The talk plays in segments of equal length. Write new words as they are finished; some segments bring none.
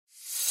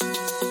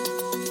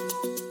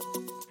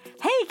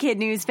Kid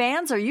News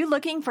fans, are you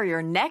looking for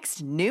your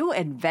next new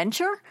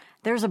adventure?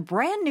 There's a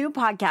brand new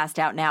podcast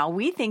out now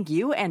we think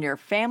you and your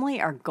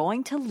family are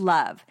going to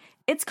love.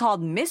 It's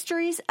called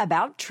Mysteries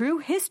About True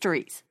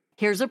Histories.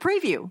 Here's a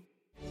preview.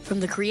 From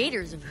the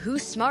creators of Who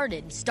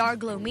Smarted,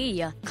 Starglow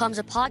Media, comes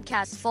a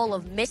podcast full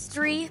of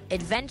mystery,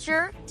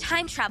 adventure,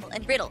 time travel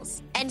and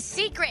riddles, and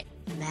secret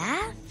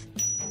math.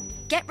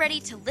 Get ready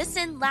to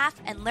listen, laugh,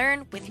 and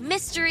learn with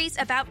Mysteries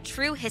About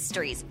True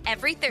Histories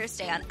every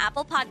Thursday on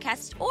Apple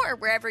Podcasts or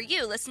wherever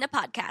you listen to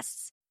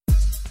podcasts.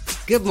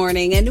 Good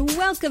morning and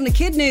welcome to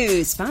Kid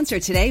News,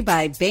 sponsored today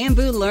by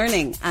Bamboo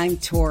Learning. I'm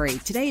Tori.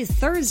 Today is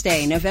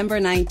Thursday, November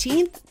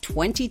 19th,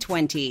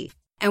 2020.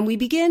 And we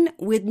begin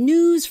with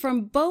news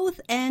from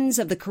both ends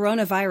of the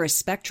coronavirus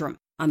spectrum.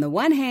 On the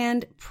one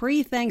hand,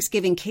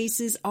 pre-Thanksgiving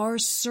cases are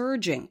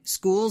surging.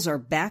 Schools are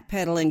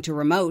backpedaling to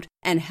remote,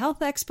 and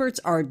health experts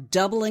are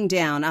doubling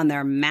down on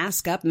their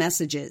mask up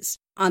messages.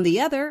 On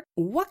the other,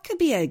 what could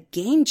be a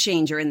game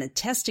changer in the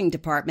testing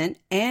department,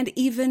 and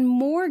even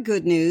more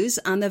good news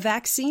on the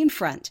vaccine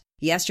front.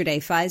 Yesterday,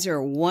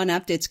 Pfizer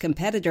one-upped its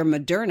competitor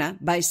Moderna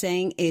by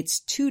saying its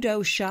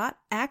two-dose shot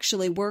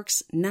actually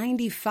works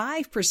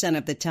 95%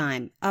 of the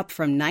time, up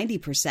from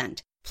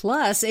 90%.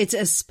 Plus, it's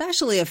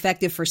especially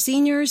effective for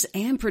seniors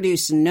and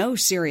produced no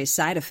serious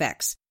side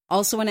effects.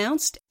 Also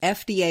announced,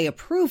 FDA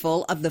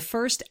approval of the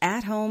first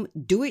at-home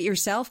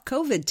do-it-yourself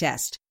COVID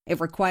test. It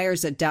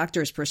requires a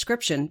doctor's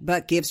prescription,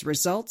 but gives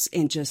results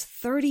in just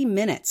 30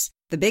 minutes.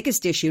 The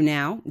biggest issue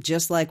now,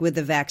 just like with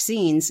the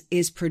vaccines,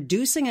 is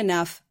producing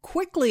enough,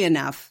 quickly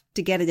enough,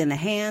 to get it in the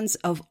hands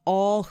of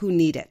all who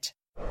need it.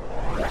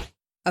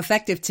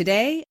 Effective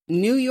today,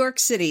 New York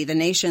City, the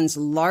nation's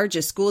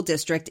largest school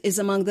district, is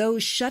among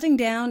those shutting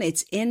down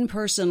its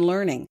in-person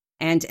learning.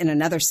 And in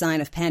another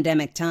sign of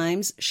pandemic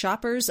times,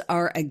 shoppers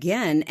are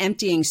again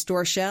emptying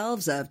store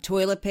shelves of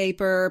toilet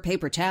paper,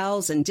 paper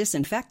towels, and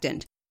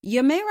disinfectant.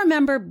 You may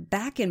remember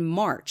back in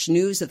March,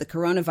 news of the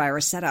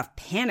coronavirus set off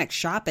panic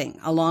shopping,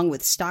 along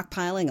with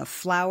stockpiling of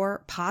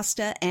flour,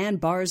 pasta, and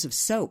bars of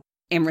soap.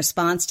 In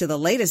response to the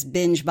latest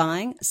binge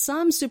buying,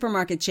 some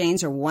supermarket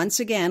chains are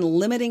once again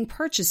limiting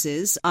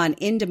purchases on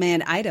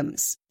in-demand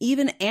items.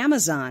 Even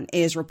Amazon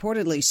is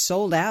reportedly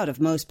sold out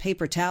of most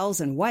paper towels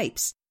and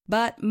wipes.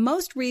 But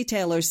most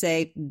retailers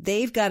say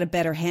they've got a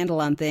better handle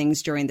on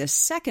things during the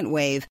second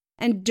wave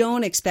and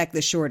don't expect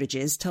the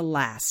shortages to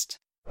last.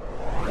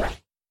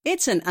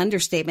 It's an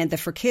understatement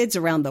that for kids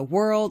around the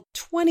world,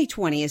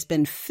 2020 has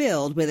been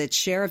filled with its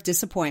share of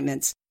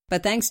disappointments.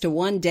 But thanks to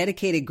one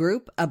dedicated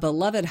group, a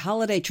beloved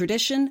holiday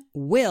tradition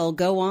will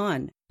go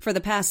on. For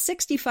the past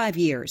 65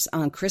 years,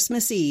 on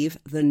Christmas Eve,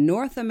 the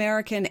North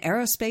American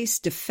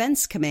Aerospace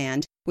Defense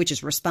Command, which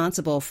is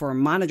responsible for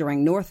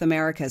monitoring North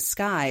America's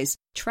skies,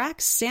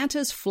 tracks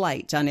Santa's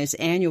flight on his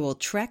annual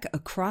trek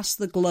across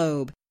the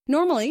globe.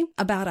 Normally,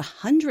 about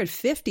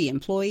 150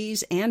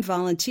 employees and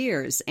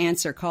volunteers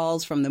answer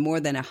calls from the more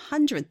than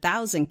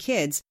 100,000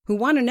 kids who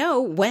want to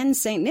know when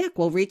St. Nick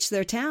will reach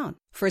their town.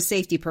 For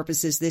safety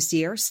purposes this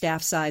year,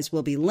 staff size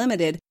will be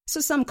limited, so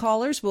some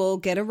callers will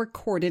get a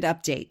recorded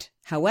update.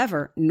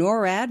 However,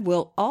 NORAD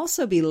will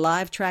also be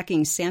live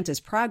tracking Santa's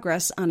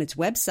progress on its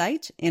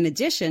website, in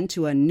addition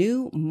to a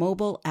new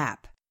mobile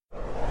app.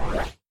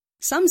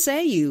 Some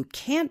say you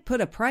can't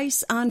put a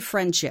price on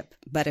friendship,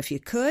 but if you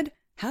could,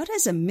 how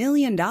does $1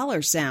 million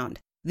sound?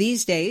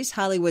 These days,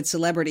 Hollywood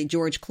celebrity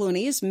George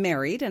Clooney is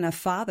married and a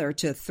father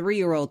to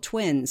 3-year-old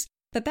twins.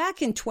 But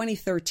back in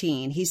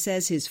 2013, he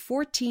says his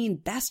 14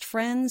 best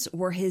friends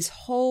were his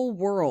whole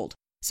world.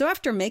 So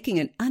after making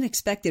an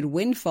unexpected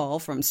windfall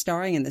from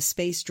starring in the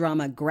space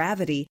drama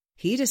Gravity,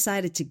 he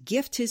decided to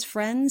gift his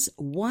friends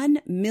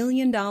 $1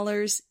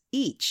 million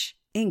each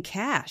in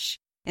cash.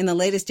 In the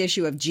latest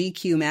issue of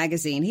GQ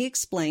magazine, he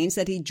explains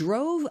that he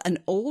drove an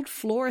old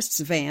florist's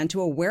van to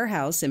a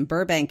warehouse in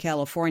Burbank,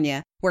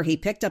 California, where he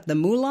picked up the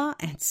moolah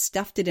and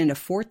stuffed it into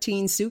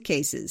 14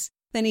 suitcases.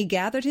 Then he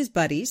gathered his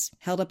buddies,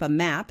 held up a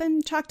map,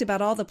 and talked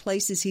about all the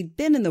places he'd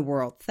been in the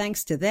world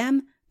thanks to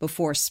them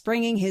before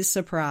springing his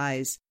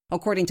surprise.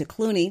 According to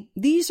Clooney,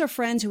 these are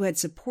friends who had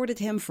supported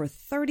him for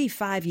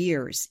 35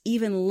 years,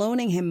 even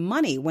loaning him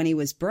money when he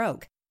was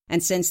broke.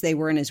 And since they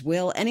were in his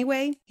will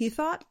anyway, he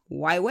thought,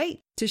 why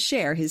wait to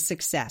share his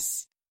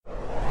success?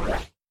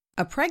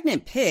 A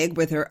pregnant pig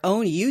with her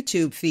own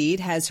YouTube feed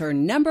has her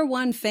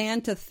 #1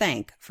 fan to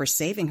thank for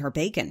saving her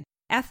bacon.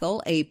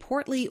 Ethel, a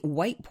portly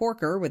white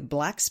porker with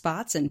black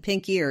spots and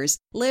pink ears,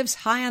 lives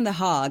high on the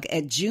hog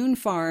at June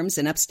Farms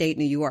in upstate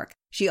New York.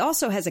 She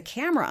also has a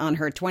camera on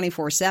her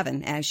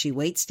 24/7 as she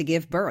waits to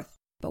give birth.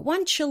 But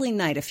one chilly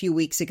night a few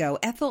weeks ago,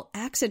 Ethel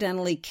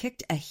accidentally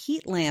kicked a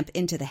heat lamp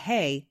into the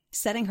hay,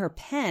 setting her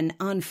pen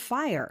on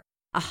fire.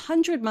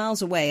 100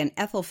 miles away, an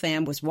Ethel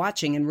fan was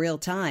watching in real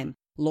time.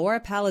 Laura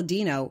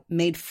Palladino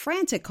made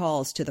frantic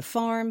calls to the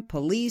farm,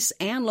 police,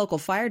 and local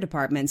fire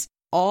departments,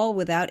 all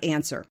without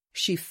answer.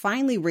 She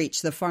finally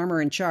reached the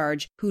farmer in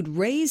charge, who'd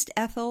raised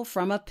Ethel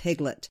from a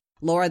piglet.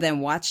 Laura then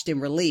watched in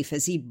relief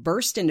as he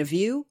burst into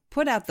view,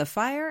 put out the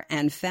fire,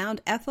 and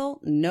found Ethel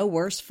no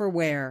worse for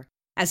wear.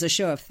 As a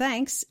show of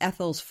thanks,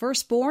 Ethel's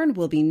firstborn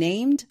will be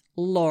named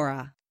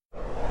Laura.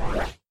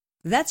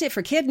 That's it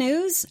for Kid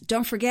News.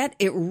 Don't forget,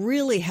 it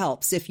really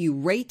helps if you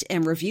rate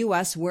and review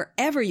us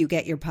wherever you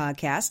get your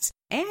podcasts.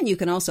 And you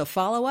can also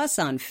follow us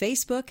on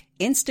Facebook,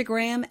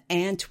 Instagram,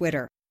 and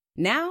Twitter.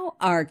 Now,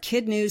 our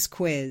Kid News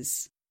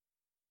quiz.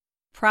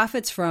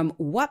 Profits from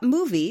what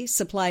movie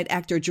supplied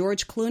actor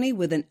George Clooney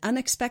with an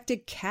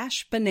unexpected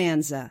cash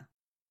bonanza?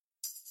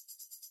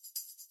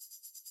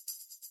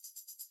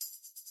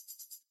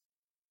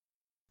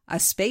 A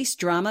space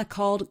drama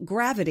called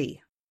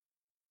Gravity.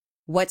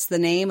 What's the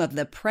name of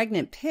the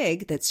pregnant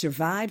pig that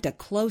survived a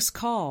close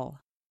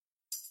call?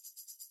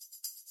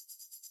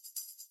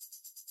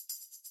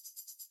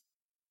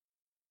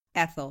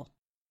 Ethel.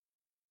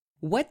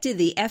 What did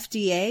the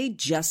FDA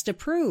just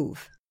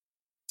approve?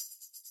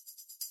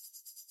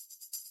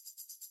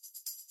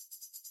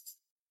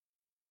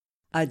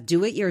 A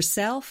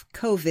do-it-yourself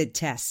COVID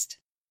test.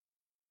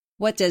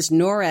 What does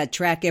NORAD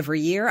track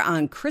every year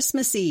on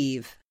Christmas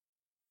Eve?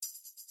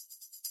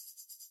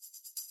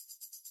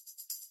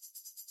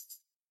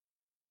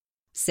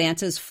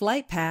 Santa's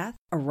flight path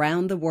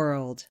around the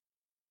world.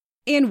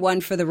 In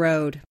One for the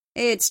Road.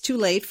 It's too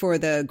late for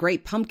the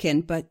Great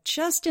Pumpkin, but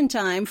just in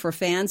time for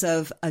fans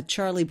of A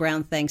Charlie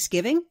Brown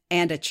Thanksgiving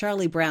and A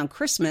Charlie Brown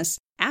Christmas,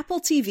 Apple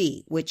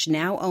TV, which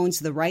now owns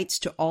the rights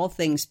to all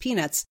things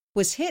Peanuts,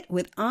 was hit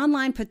with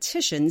online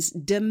petitions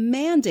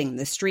demanding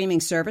the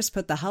streaming service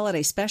put the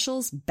holiday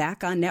specials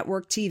back on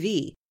network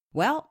TV.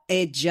 Well,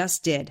 it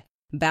just did.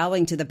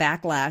 Bowing to the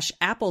backlash,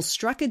 Apple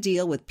struck a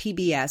deal with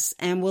PBS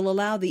and will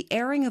allow the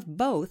airing of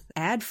both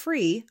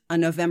ad-free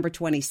on November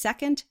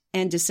 22nd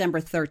and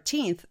December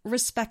 13th,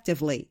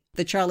 respectively.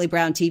 The Charlie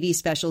Brown TV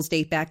specials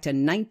date back to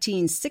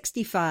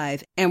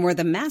 1965 and were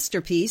the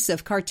masterpiece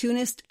of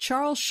cartoonist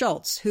Charles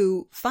Schulz,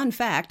 who, fun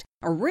fact,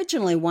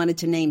 originally wanted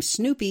to name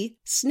Snoopy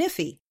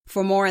Sniffy.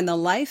 For more on the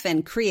life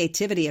and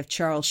creativity of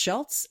Charles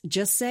Schulz,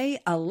 just say,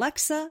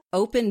 Alexa,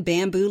 open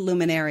Bamboo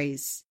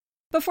Luminaries.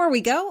 Before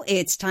we go,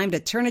 it's time to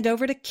turn it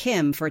over to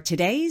Kim for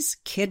today's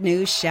Kid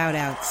News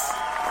Shoutouts.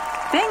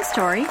 Thanks,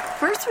 Tori.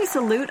 First, we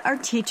salute our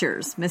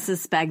teachers,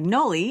 Mrs.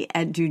 Spagnoli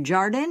at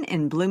Dujardin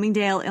in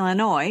Bloomingdale,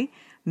 Illinois,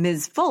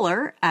 Ms.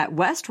 Fuller at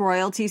West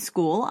Royalty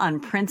School on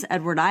Prince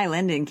Edward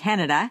Island in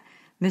Canada,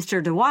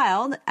 Mr.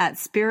 DeWild at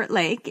Spirit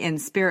Lake in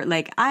Spirit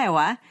Lake,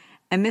 Iowa,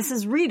 and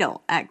Mrs.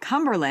 Riedel at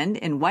Cumberland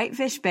in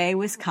Whitefish Bay,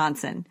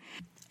 Wisconsin.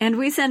 And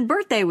we send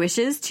birthday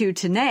wishes to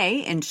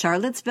Tanae in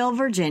Charlottesville,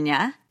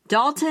 Virginia,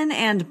 Dalton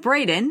and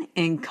Braden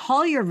in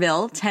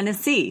Collierville,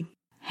 Tennessee,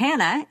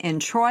 Hannah in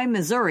Troy,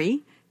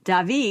 Missouri,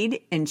 David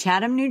in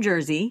Chatham, New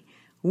Jersey,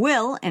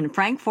 Will in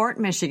Frankfort,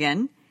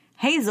 Michigan,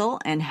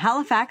 Hazel in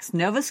Halifax,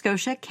 Nova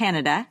Scotia,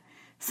 Canada,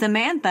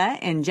 Samantha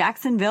in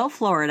Jacksonville,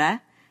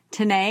 Florida,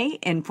 Tanae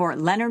in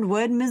Fort Leonard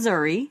Wood,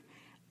 Missouri,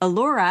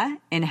 Allura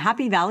in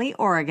Happy Valley,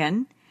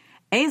 Oregon,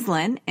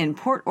 Aislinn in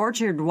Port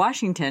Orchard,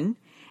 Washington,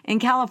 in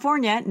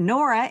California,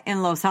 Nora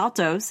in Los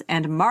Altos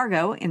and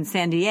Margot in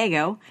San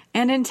Diego,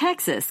 and in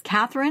Texas,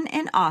 Catherine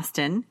in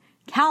Austin,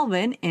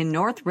 Calvin in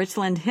North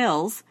Richland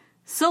Hills,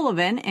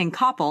 Sullivan in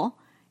Coppell,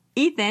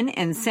 Ethan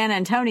in San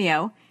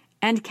Antonio,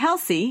 and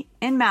Kelsey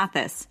in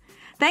Mathis.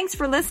 Thanks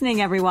for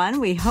listening, everyone.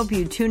 We hope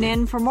you tune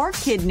in for more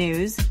Kid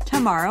News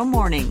tomorrow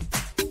morning.